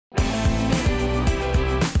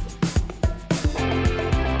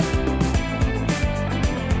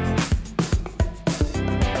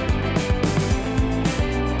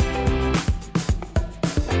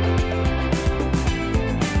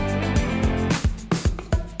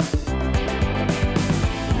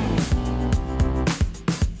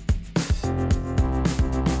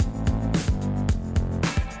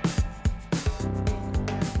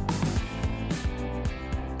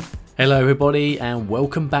Hello everybody and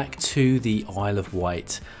welcome back to the Isle of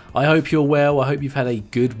Wight. I hope you're well, I hope you've had a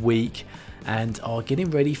good week and are getting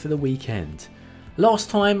ready for the weekend. Last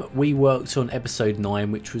time we worked on episode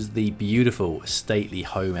 9, which was the beautiful stately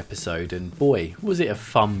home episode, and boy was it a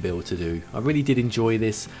fun build to do. I really did enjoy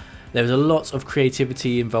this. There was a lot of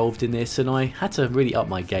creativity involved in this and I had to really up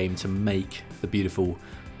my game to make the beautiful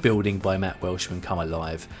building by Matt Welshman come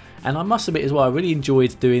alive. And I must admit as well, I really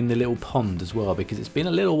enjoyed doing the little pond as well, because it's been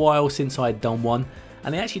a little while since I'd done one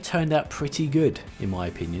and it actually turned out pretty good in my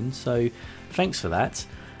opinion, so thanks for that.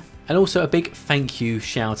 And also a big thank you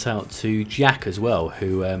shout out to Jack as well,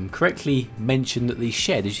 who correctly mentioned that the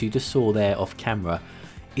shed, as you just saw there off camera,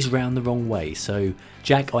 is round the wrong way. So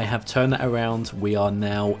Jack, I have turned that around, we are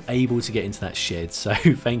now able to get into that shed, so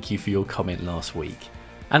thank you for your comment last week.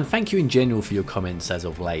 And thank you in general for your comments as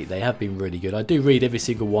of late, they have been really good. I do read every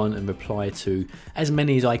single one and reply to as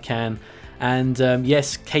many as I can. And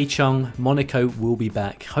yes, K-Chung, Monaco will be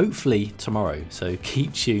back hopefully tomorrow, so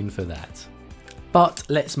keep tuned for that. But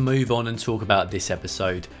let's move on and talk about this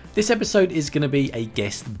episode. This episode is going to be a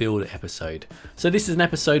guest builder episode. So this is an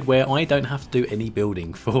episode where I don't have to do any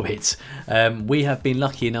building for it. We have been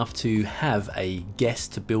lucky enough to have a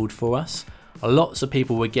guest to build for us. Lots of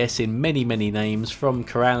people were guessing many names, from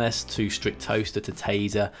Corrales to Strict Toaster to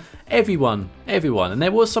Taser, everyone, and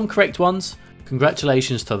there was some correct ones.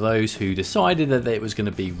 Congratulations to those who decided that it was going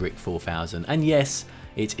to be rik4000, and yes,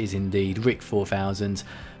 it is indeed rik4000,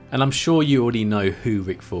 and I'm sure you already know who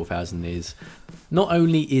rik4000 is. Not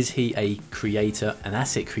only is he a creator, an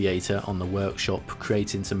asset creator on the workshop,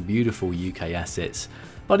 creating some beautiful UK assets,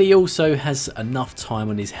 but he also has enough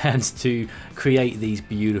time on his hands to create these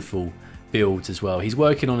beautiful builds as well. He's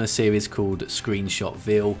working on a series called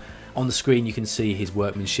Screenshot. On the screen you can see his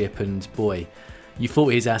workmanship, and boy, you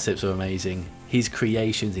thought his assets were amazing. His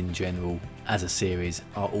creations in general as a series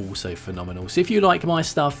are also phenomenal. So if you like my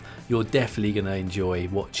stuff, you're definitely going to enjoy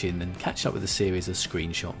watching and catch up with the series of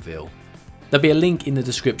Screenshot. There'll be a link in the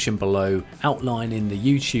description below outlining the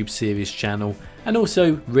YouTube series channel and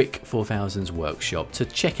also rik4000's workshop to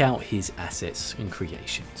check out his assets and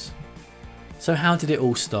creations. So how did it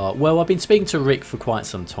all start? Well, I've been speaking to Rick for quite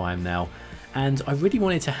some time now, and I really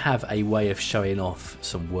wanted to have a way of showing off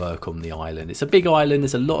some work on the island. It's a big island,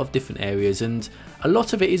 there's a lot of different areas, and a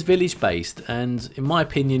lot of it is village based, and in my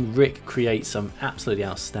opinion Rick creates some absolutely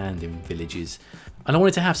outstanding villages. And I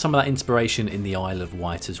wanted to have some of that inspiration in the Isle of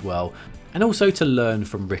Wight as well, and also to learn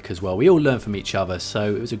from Rick as well. We all learn from each other,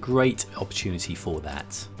 so it was a great opportunity for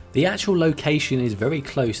that. The actual location is very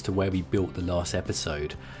close to where we built the last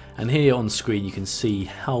episode. And here on screen you can see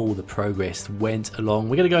how the progress went along.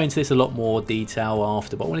 We're going to go into this a lot more detail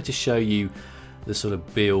after, but I wanted to show you the sort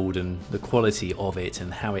of build and the quality of it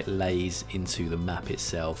and how it lays into the map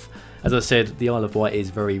itself. As I said, the Isle of Wight is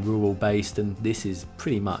very rural based, and this is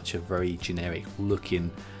pretty much a very generic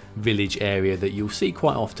looking village area that you'll see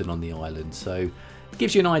quite often on the island. So it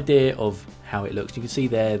gives you an idea of how it looks. You can see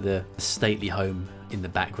there the stately home in the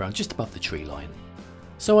background just above the tree line.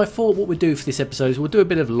 So I thought what we'd do for this episode is we'll do a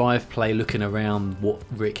bit of live play looking around what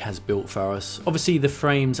Rick has built for us. Obviously the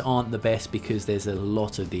frames aren't the best because there's a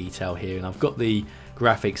lot of detail here, and I've got the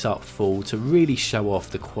graphics up full to really show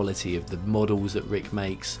off the quality of the models that Rick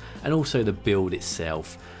makes and also the build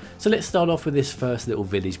itself. So let's start off with this first little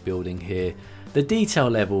village building here. The detail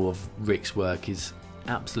level of Rick's work is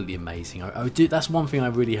absolutely amazing. That's one thing I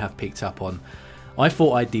really have picked up on. I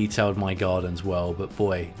thought I detailed my gardens well, but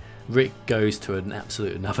boy, Rick goes to an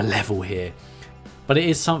absolute another level here. But it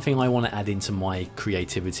is something I want to add into my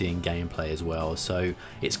creativity and gameplay as well, so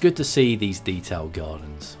it's good to see these detailed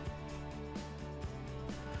gardens.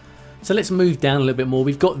 So let's move down a little bit more.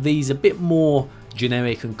 We've got these a bit more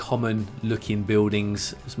generic and common looking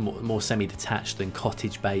buildings. It's more semi-detached than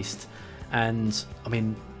cottage based, and I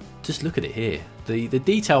mean, just look at it here. The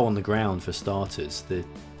detail on the ground for starters, the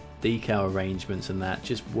decal arrangements and that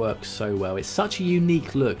just works so well. It's such a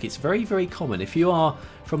unique look. It's very common. If you are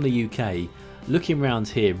from the UK, looking around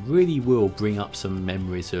here really will bring up some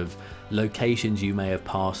memories of locations you may have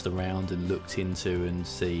passed around and looked into and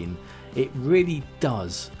seen. It really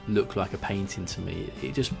does look like a painting to me.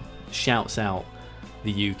 It just shouts out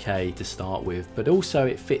the UK to start with, but also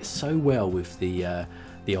it fits so well with the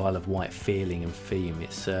Isle of Wight feeling and theme.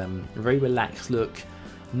 It's a very relaxed look.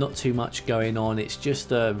 Not too much going on, it's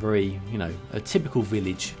just a very, a typical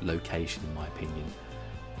village location in my opinion.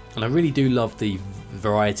 And I really do love the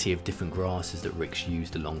variety of different grasses that Rick's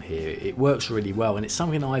used along here. It works really well, and it's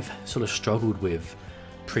something I've sort of struggled with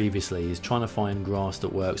previously, is trying to find grass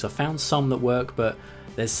that works. I found some that work, but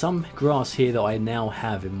there's some grass here that I now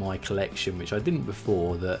have in my collection which I didn't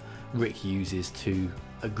before, that Rick uses to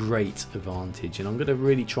a great advantage, and I'm going to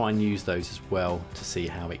really try and use those as well to see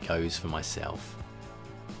how it goes for myself.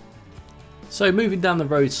 So moving down the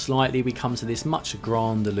road slightly, we come to this much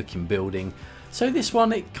grander looking building. So this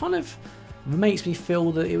one, it kind of makes me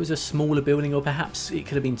feel that it was a smaller building, or perhaps it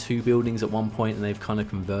could have been two buildings at one point and they've kind of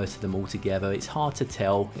converted them all together. It's hard to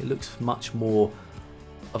tell. It looks much more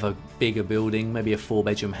of a bigger building, maybe a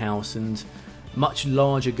 4-bedroom house, and much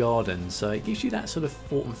larger garden, so it gives you that sort of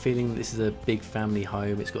thought and feeling that this is a big family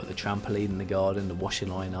home. It's got the trampoline in the garden, the washing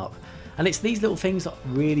line up, and it's these little things that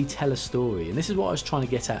really tell a story. And this is what I was trying to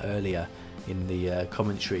get at earlier in the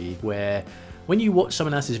commentary, where when you watch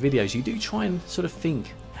someone else's videos, you do try and sort of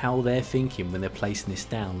think how they're thinking when they're placing this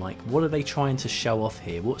down. Like, what are they trying to show off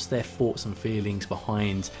here? What's their thoughts and feelings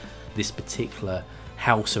behind this particular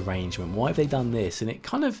house arrangement? Why have they done this? And it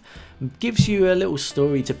kind of gives you a little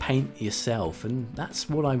story to paint yourself, and that's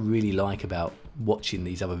what I really like about watching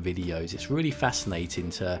these other videos. It's really fascinating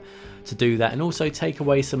to do that, and also take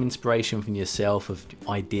away some inspiration from yourself of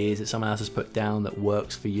ideas that someone else has put down that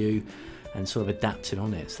works for you, and sort of adapting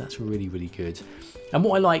on it. So that's really, really good. And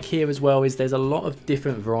what I like here as well is there's a lot of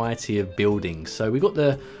different variety of buildings. So we've got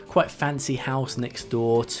the quite fancy house next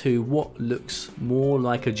door to what looks more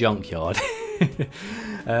like a junkyard.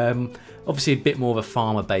 Obviously a bit more of a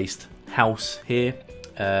farmer based house here.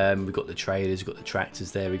 We've got the trailers, we've got the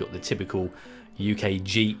tractors there, we've got the typical UK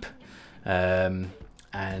Jeep, and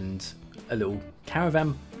a little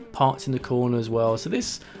caravan parked in the corner as well. So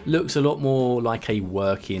this looks a lot more like a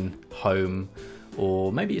working home,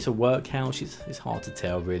 or maybe it's a workhouse. It's hard to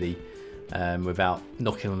tell really without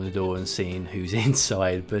knocking on the door and seeing who's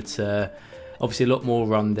inside, but obviously a lot more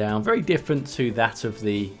rundown, very different to that of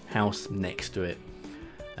the house next to it.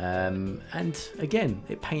 And again,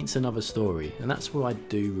 it paints another story, and that's what I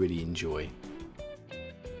do really enjoy.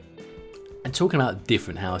 And talking about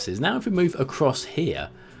different houses, now if we move across here,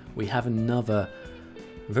 we have another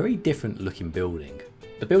very different looking building.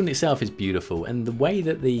 The building itself is beautiful, and the way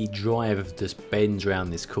that the drive just bends around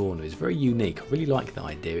this corner is very unique. I really like the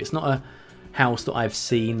idea. It's not a house that I've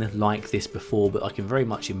seen like this before, but I can very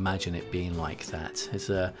much imagine it being like that. It's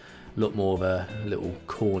a lot more of a little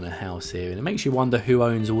corner house here, and it makes you wonder who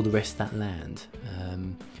owns all the rest of that land.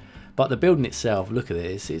 But the building itself, look at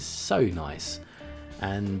this, it's so nice.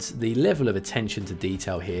 And the level of attention to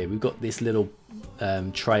detail here, we've got this little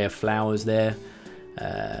tray of flowers there.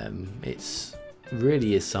 It's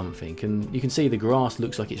really is something, and you can see the grass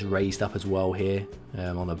looks like it's raised up as well here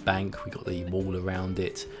on a bank. We've got the wall around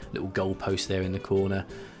it, little goalpost there in the corner.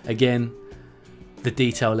 Again, the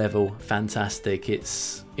detail level, fantastic.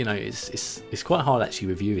 It's, you know, it's quite hard actually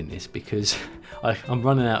reviewing this, because I'm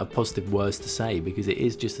running out of positive words to say, because it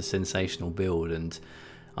is just a sensational build, and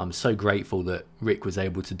I'm so grateful that Rick was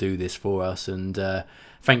able to do this for us. And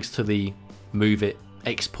thanks to the move it,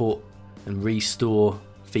 export and restore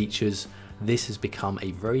features, this has become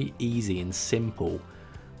a very easy and simple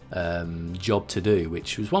job to do,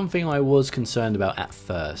 which was one thing I was concerned about at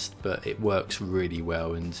first, but it works really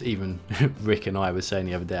well. And even Rick and I were saying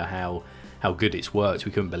the other day how good it's worked.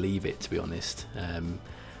 We couldn't believe it, to be honest.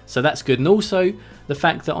 So that's good. And also the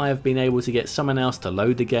fact that I have been able to get someone else to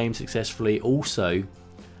load the game successfully also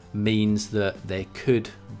means that there could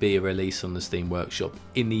be a release on the Steam Workshop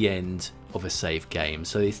in the end of a saved game.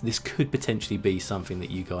 So this could potentially be something that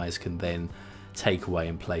you guys can then take away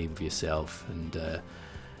and play with yourself,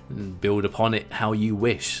 and build upon it how you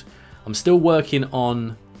wish. I'm still working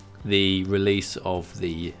on the release of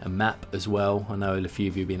the map as well. I know a few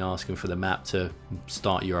of you have been asking for the map to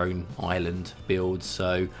start your own island build,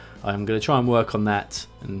 so I'm going to try and work on that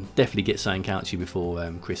and definitely get something out to you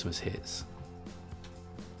before Christmas hits.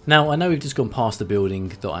 Now, I know we've just gone past the building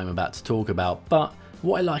that I'm about to talk about, but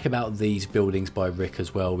what I like about these buildings by Rick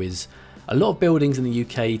as well is a lot of buildings in the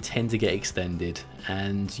UK tend to get extended,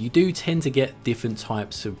 and you do tend to get different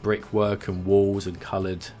types of brickwork and walls and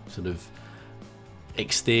coloured sort of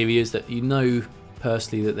exteriors that you know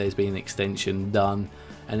personally that there's been an extension done,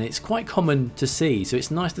 and it's quite common to see. So it's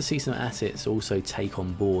nice to see some assets also take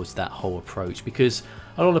on board that whole approach, because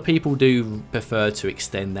a lot of people do prefer to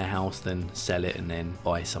extend their house than sell it and then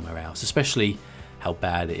buy somewhere else, especially how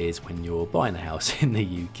bad it is when you're buying a house in the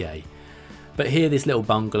UK. But here, this little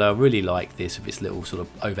bungalow, I really like this with its little sort of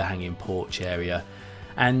overhanging porch area,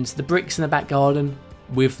 and the bricks in the back garden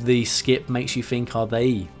with the skip makes you think, are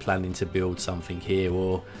they planning to build something here,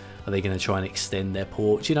 or are they going to try and extend their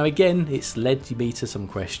porch? You know, again, it's led me to some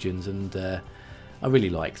questions, and I really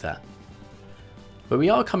like that. But we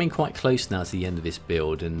are coming quite close now to the end of this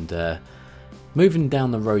build, and Moving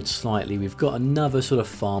down the road slightly, we've got another sort of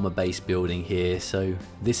farmer based building here. So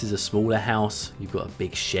this is a smaller house, you've got a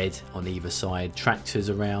big shed on either side, tractors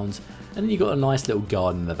around, and then you've got a nice little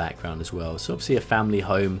garden in the background as well. So obviously a family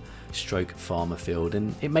home stroke farmer field,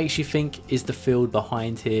 and it makes you think, is the field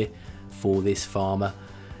behind here for this farmer?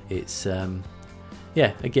 It's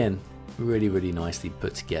yeah, again, really nicely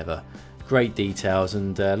put together. Great details,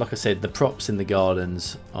 and like I said, the props in the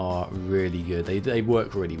gardens are really good. They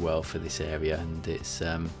work really well for this area, and it's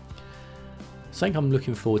something I'm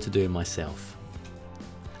looking forward to doing myself.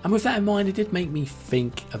 And with that in mind, it did make me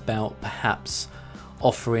think about perhaps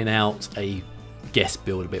offering out a guest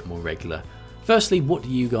build a bit more regular. Firstly, what do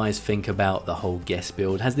you guys think about the whole guest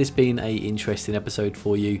build? Has this been an interesting episode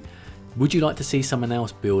for you? Would you like to see someone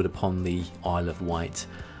else build upon the Isle of Wight?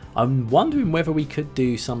 I'm wondering whether we could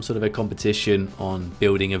do some sort of a competition on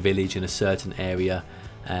building a village in a certain area,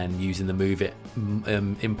 and using the move it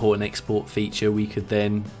import and export feature, we could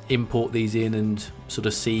then import these in and sort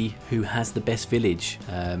of see who has the best village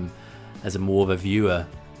as a more of a viewer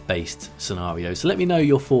based scenario. So let me know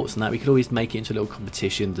your thoughts on that. We could always make it into a little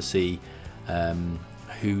competition to see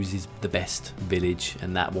whose is the best village,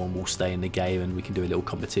 and that one will stay in the game, and we can do a little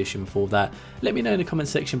competition for that. Let me know in the comment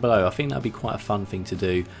section below. I think that'd be quite a fun thing to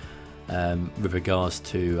do with regards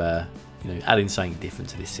to you know, adding something different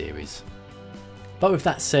to this series. But with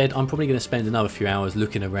that said, I'm probably going to spend another few hours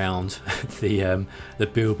looking around the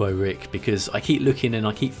Bilbo Rik, because I keep looking and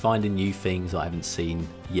I keep finding new things I haven't seen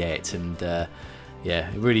yet, and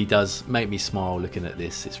yeah, it really does make me smile looking at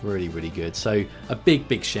this. It's really good. So a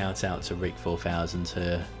big shout out to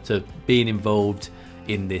rik4000 to being involved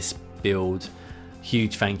in this build.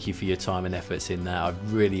 Huge thank you for your time and efforts in that.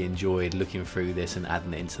 I've really enjoyed looking through this and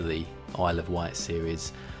adding it into the Isle of Wight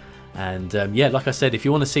series. And yeah, like I said, if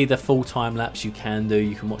you want to see the full time lapse, you can do.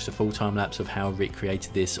 You can watch the full time lapse of how Rik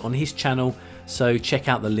created this on his channel. So check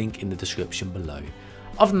out the link in the description below.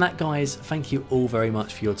 Other than that, guys, thank you all very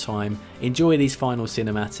much for your time. Enjoy these final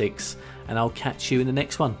cinematics, and I'll catch you in the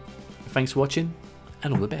next one. Thanks for watching,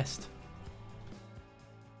 and all the best.